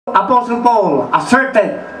Apostle Paul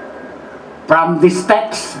asserted from this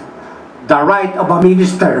text the right of a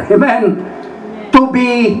minister, amen, to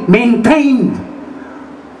be maintained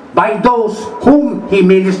by those whom he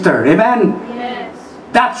ministered, amen. Yes.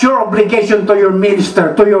 That's your obligation to your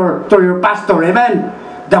minister, to your pastor, amen.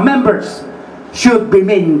 The members should be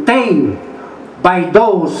maintained by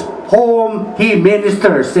those whom he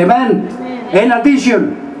ministers, amen. In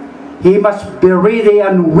addition, he must be ready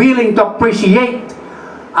and willing to appreciate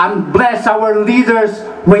and bless our leaders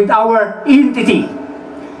with our entity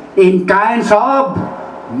in kinds of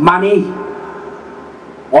money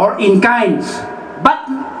or in kinds, but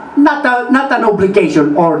not an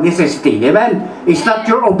obligation or necessity, amen. It's not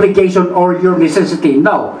your obligation or your necessity,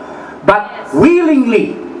 no, but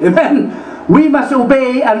willingly, amen. We must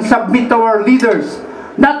obey and submit to our leaders,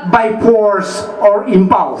 not by force or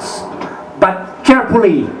impulse, but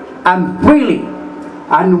carefully and freely,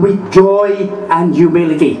 and with joy and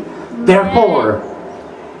humility. Therefore,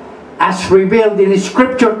 as revealed in the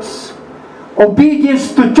Scriptures,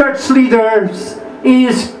 obedience to church leaders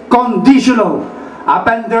is conditional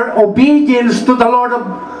upon their obedience to the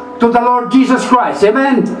Lord Jesus Christ.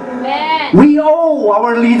 Amen. Amen. We owe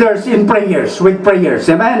our leaders in prayers, with prayers.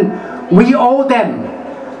 Amen. We owe them,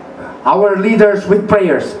 our leaders, with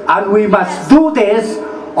prayers, and we must do this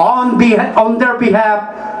on their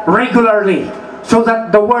behalf regularly, so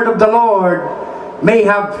that the word of the Lord may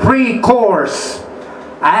have free course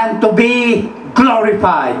and to be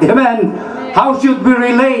glorified. Amen. How should we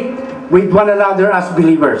relate with one another as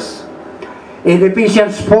believers? In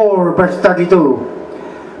Ephesians 4 verse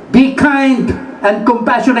 32, be kind and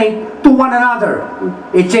compassionate to one another.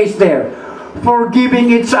 It says there, forgiving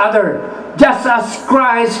each other, just as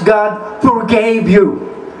Christ God forgave you.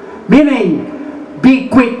 Meaning, be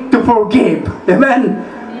quick to forgive. Amen.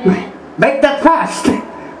 Make that fast.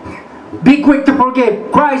 Be quick to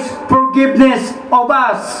forgive. Christ's forgiveness of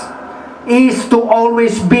us is to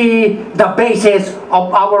always be the basis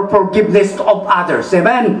of our forgiveness of others.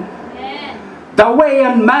 Amen. The way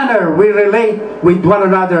and manner we relate with one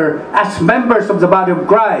another as members of the body of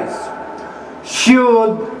Christ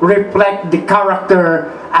should reflect the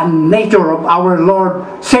character and nature of our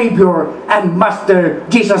Lord, Savior, and Master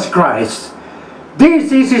Jesus Christ.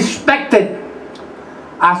 This is expected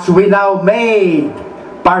as we now made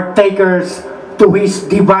partakers to His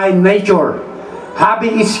divine nature,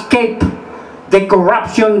 having escaped the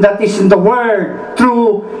corruption that is in the world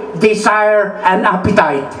through desire and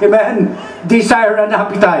appetite. Amen. Desire and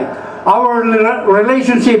appetite. Our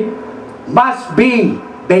relationship must be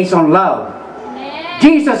based on love. Amen.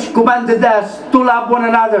 Jesus commanded us to love one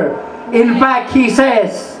another. In fact, He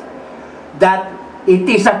says that it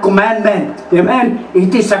is a commandment. Amen.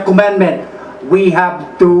 It is a commandment. We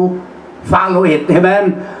have to follow it.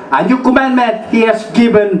 Amen. A new commandment He has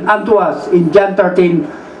given unto us in John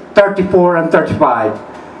 13:34 and 35.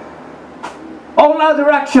 All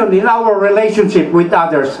other action in our relationship with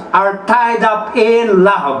others are tied up in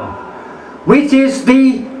love, which is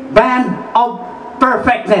the band of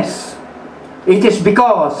perfectness. It is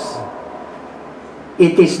because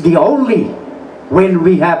it is the only when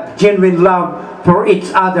we have genuine love for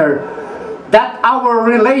each other that our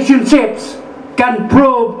relationships can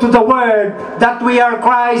prove to the world that we are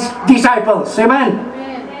Christ's disciples. Amen.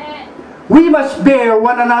 We must bear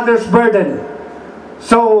one another's burden,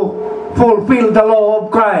 so fulfill the law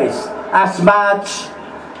of Christ as much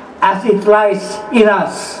as it lies in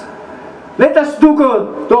us. Let us do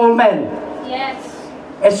good to all men, Yes.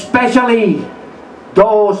 especially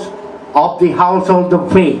those of the household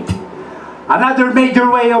of faith. Another major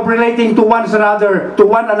way of relating to one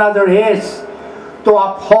another is to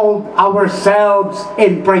uphold ourselves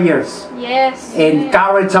in prayers. Yes.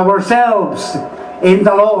 Encourage ourselves in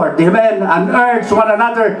the Lord, amen, and urge one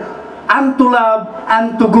another unto love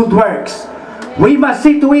and to good works. We must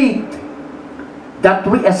see to it that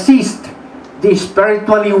we assist the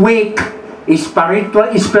spiritually weak,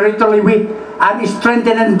 and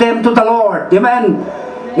strengthen them to the Lord, amen.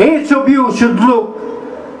 Each of you should look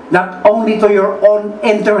not only to your own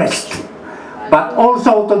interest, but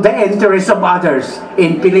also to the interest of others.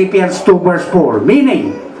 In Philippians 2 verse 4,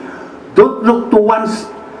 meaning, don't look to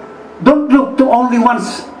only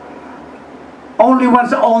one's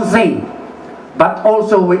own thing, but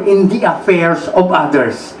also in the affairs of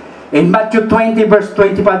others. In Matthew 20 verse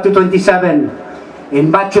 25 to 27,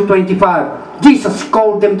 in Matthew 25, Jesus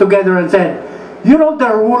called them together and said, you know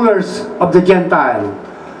the rulers of the Gentile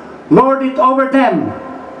lord it over them,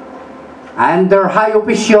 and their high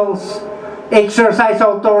officials exercise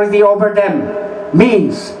authority over them.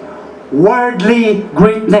 Means worldly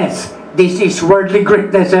greatness This is worldly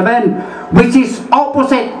greatness, amen, which is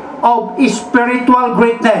opposite of spiritual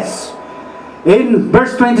greatness. In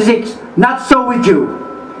verse 26, not so with you.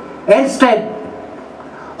 Instead,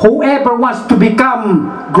 whoever wants to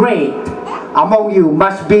become great among you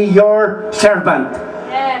must be your servant.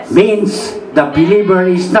 Yes. Means the believer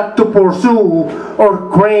is not to pursue or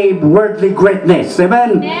crave worldly greatness.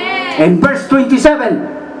 Amen. Yes. In verse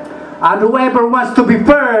 27, and whoever wants to be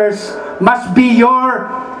first must be your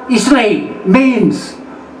slave. Means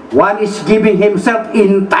one is giving himself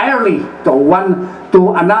entirely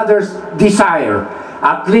to another's desire,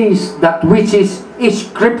 at least that which is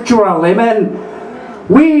scriptural. Amen.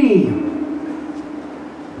 We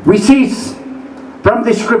see from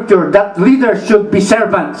the scripture that leaders should be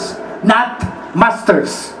servants, not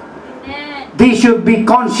masters. Amen. They should be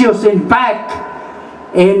conscious, in fact,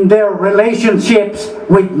 in their relationships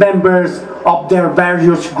with members of their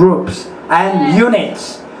various groups and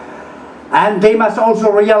units. And they must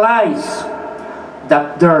also realize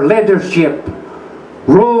that their leadership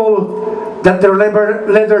role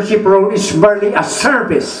is merely a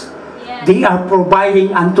service. Yes. They are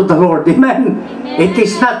providing unto the Lord. Amen. Amen. It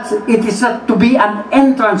is not to be an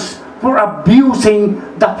entrance for abusing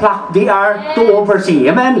the flock they are to oversee.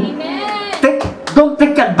 Amen. Amen. Don't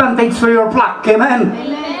take advantage for your flock. Amen.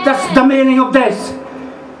 Amen. That's the meaning of this.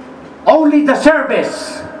 Only the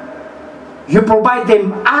service. You provide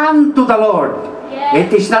them unto the Lord. Yes.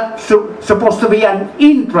 It is not supposed to be an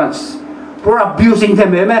entrance for abusing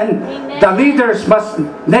them. Amen. Amen. The leaders must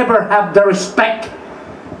never have the respect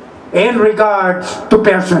in regards to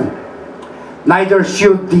person. Neither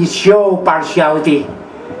should they show partiality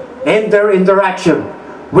in their interaction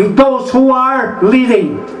with those who are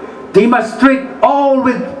leading. They must treat all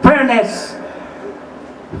with fairness,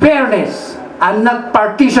 and not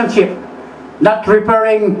partisanship, not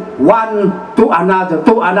referring one to another.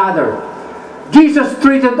 Jesus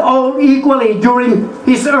treated all equally during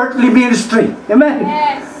his earthly ministry. Amen.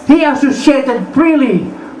 Yes. He associated freely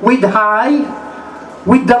with the high,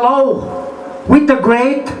 with the low, with the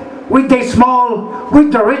great, with the small,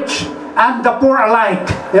 with the rich, and the poor alike.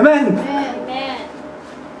 Amen. Amen.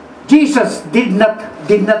 Jesus did not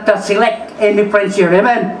select any friends here.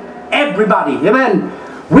 Amen. Everybody. Amen.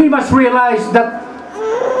 We must realize that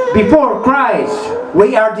before Christ,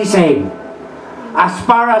 we are the same. As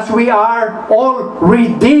far as we are all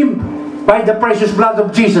redeemed by the precious blood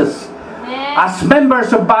of Jesus. Amen. As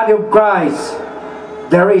members of the body of Christ,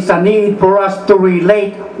 there is a need for us to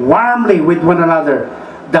relate warmly with one another.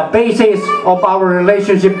 The basis of our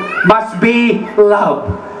relationship must be love.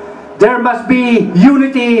 There must be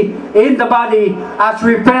unity in the body as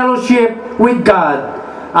we fellowship with God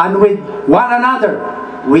and with one another.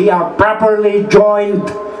 We are properly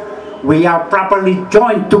joined. We are properly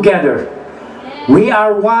joined together. We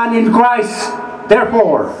are one in Christ.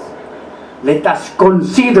 Therefore, let us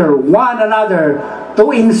consider one another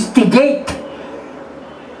to encourage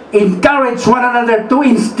one another to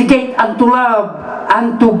instigate and to love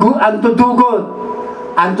and to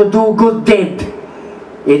do good deed.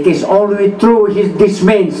 It is only through this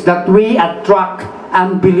means that we attract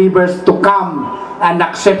unbelievers to come and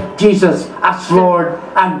accept Jesus as Lord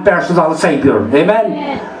and personal Savior.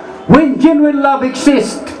 Amen. When genuine love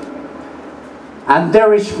exists and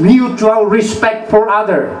there is mutual respect for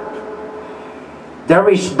others, there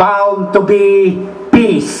is bound to be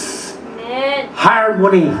peace, Amen.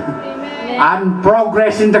 harmony, and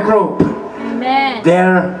progress in the group. Amen.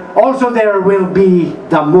 There will be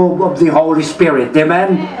the move of the Holy Spirit.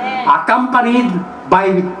 Amen. Accompanied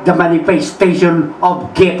by the manifestation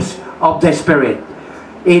of gifts of the Spirit.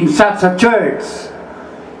 In such a church,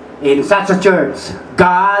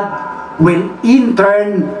 God will in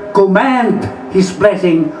turn command His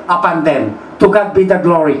blessing upon them. To God be the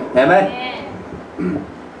glory. Amen.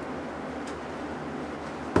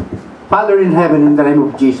 Father in heaven, in the name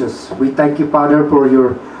of Jesus, we thank you, Father, for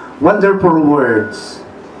your wonderful words.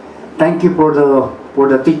 Thank you for the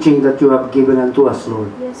teaching that you have given unto us,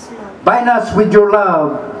 Lord. Yes, Lord. Bind us with your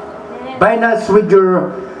love. Bind us with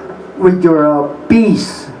your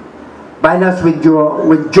peace. Bind us with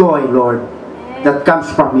joy, Lord, that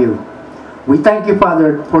comes from you. We thank you,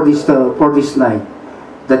 Father, for this night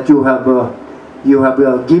that you have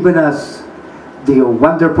given us the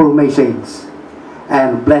wonderful message,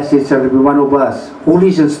 and bless each and every one of us who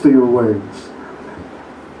listens to your words.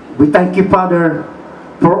 We thank you, Father,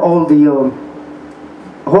 for all the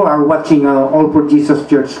who are watching All for Jesus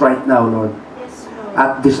Church right now, Lord. Yes, Lord.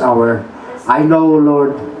 At this hour. I know,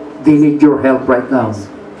 Lord, they need your help right now.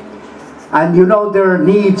 And you know their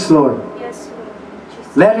needs, Lord. Yes,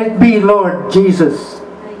 Lord. Let it be, Lord Jesus.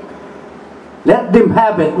 Let them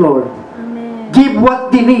have it, Lord. Give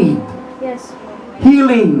what they need. Yes, Lord.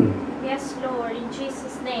 Healing. Yes, Lord. In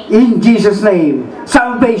Jesus' name. In Jesus' name.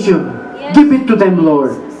 Salvation. Yes. Give it to them,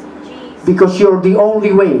 Lord. Jesus. Because you're the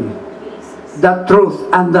only way, Jesus. the truth,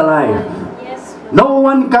 and the life. Yes, Lord. No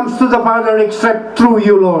one comes to the Father except through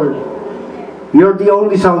you, Lord. You're the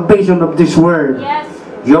only salvation of this world. Yes.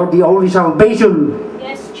 You're the only salvation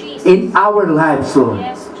Yes, Jesus. in our lives, Lord.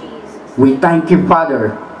 Yes, Jesus. We thank you,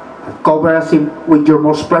 Father. Cover us with your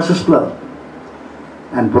most precious blood.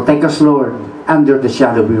 And protect us, Lord, under the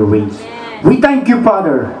shadow of your wings. Amen. We thank you,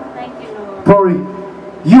 Father, Thank you, Lord. for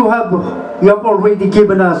you have already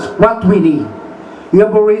given us what we need. You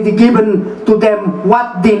have already given to them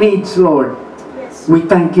what they need, Lord. Yes. We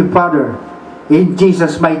thank you, Father, in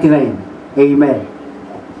Jesus' mighty name. Amen.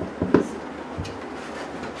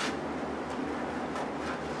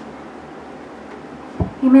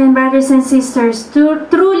 Amen, brothers and sisters.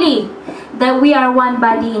 Truly, that we are one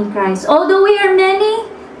body in Christ. Although we are many,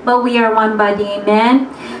 but we are one body. Amen.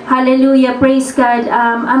 Hallelujah. Praise God.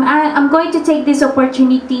 I'm going to take this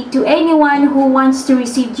opportunity to anyone who wants to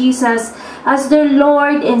receive Jesus as their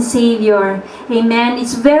Lord and Savior. Amen.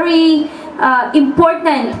 It's very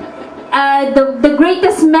important. The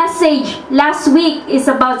greatest message last week is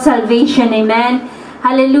about salvation. Amen.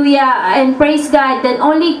 Hallelujah. And praise God that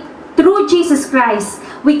only through Jesus Christ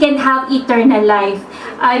we can have eternal life.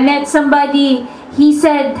 I met somebody, he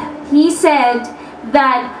said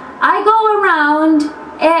that I go around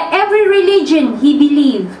every religion he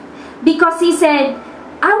believed, because he said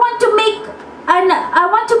I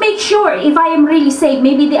want to make sure if I am really saved.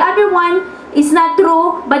 Maybe the other one is not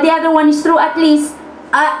true, but the other one is true. At least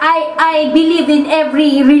I believe in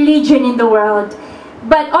every religion in the world.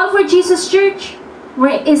 But All for Jesus Church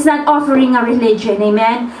is not offering a religion,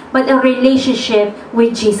 amen, but a relationship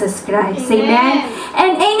with Jesus Christ, amen.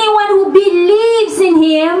 And anyone who believes in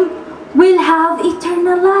Him will have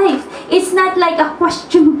eternal life. It's not like a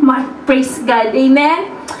question mark, praise God, amen.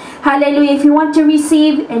 Hallelujah. If you want to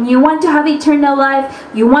receive and you want to have eternal life,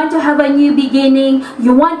 you want to have a new beginning,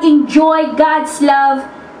 you want to enjoy God's love,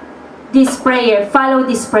 this prayer, follow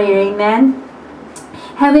this prayer, amen.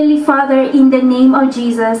 Heavenly Father, in the name of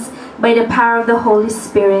Jesus, by the power of the Holy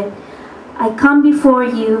Spirit, I come before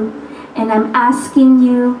you and I'm asking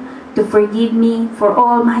you to forgive me for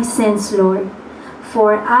all my sins, Lord.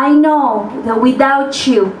 For I know that without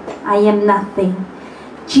you, I am nothing.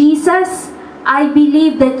 Jesus, I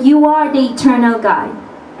believe that you are the eternal God,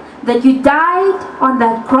 that you died on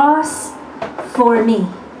that cross for me.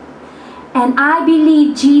 And I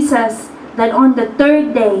believe, Jesus, that on the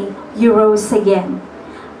third day, you rose again.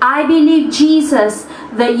 I believe, Jesus,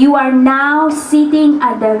 that you are now sitting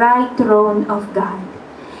at the right throne of God.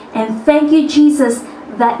 And thank you, Jesus,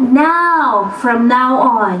 that now, from now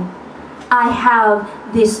on, I have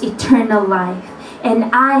this eternal life. And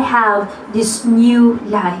I have this new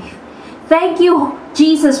life. Thank you,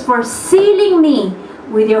 Jesus, for sealing me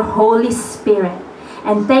with your Holy Spirit.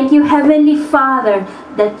 And thank you, Heavenly Father,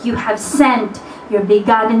 that you have sent your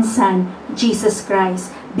begotten Son, Jesus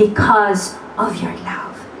Christ, because of your love.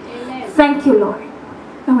 Thank you, Lord.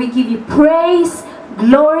 And we give you praise,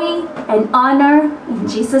 glory, and honor in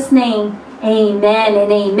Jesus' name. Amen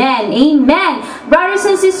and amen. Amen. Brothers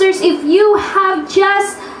and sisters, if you have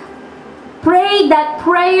just prayed that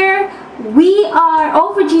prayer,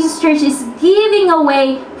 All for Jesus Church is giving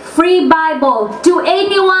away free Bible to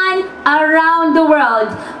anyone around the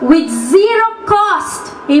world with zero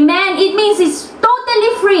cost. Amen. It means it's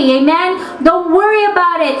totally free. Amen. Don't worry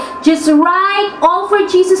about it. Just write All for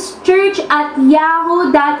Jesus Church at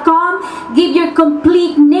yahoo.com. Give your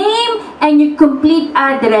complete name and your complete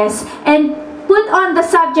address. And put on the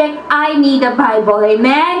subject, I need a Bible.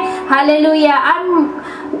 Amen. Hallelujah. I'm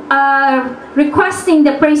requesting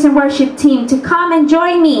the praise and worship team to come and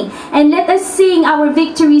join me and let us sing our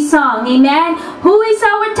victory song. Amen. Who is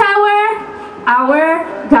our tower? Our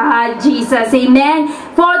God, Jesus. Amen.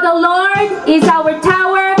 For the Lord is our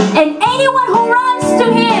tower, and anyone who runs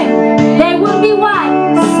to Him, they will be what?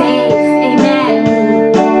 Safe. Amen.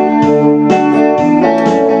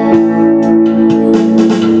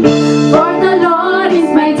 For the Lord is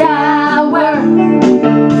my tower,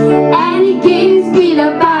 and He gives me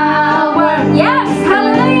the power. Yes,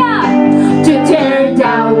 hallelujah. To tear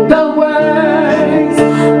down the works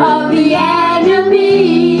of the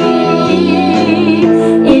enemy.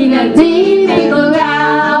 In a difficult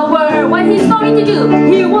hour, what He's going to do,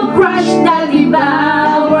 He will crush the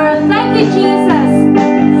devourer. Thank you, Jesus.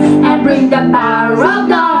 And bring the power of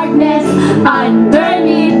darkness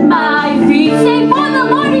underneath my feet. Say, for the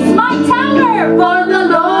Lord is my tower. For the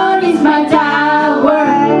Lord is my tower.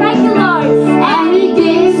 Thank you, Lord. And He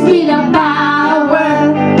gives me the power.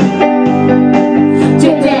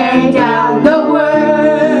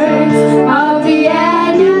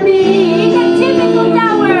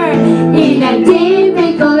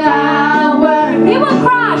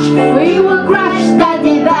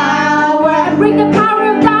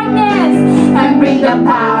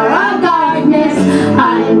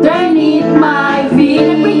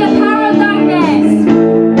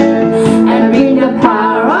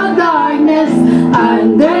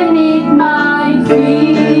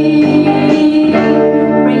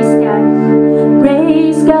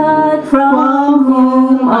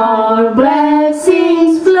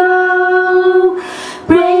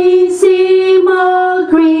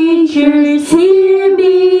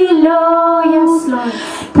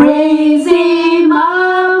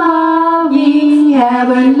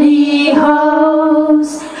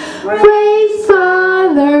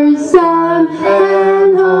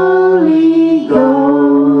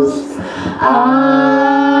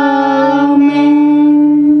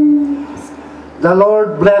 The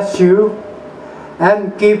Lord bless you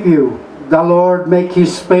and keep you. The Lord make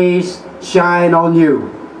His face shine on you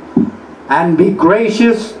and be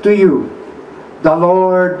gracious to you. The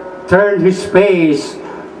Lord turn His face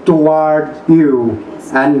toward you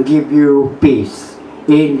and give you peace.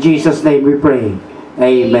 In Jesus' name we pray.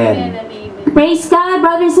 Amen. Praise God,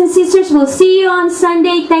 brothers and sisters. We'll see you on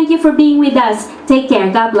Sunday. Thank you for being with us. Take care.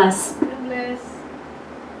 God bless.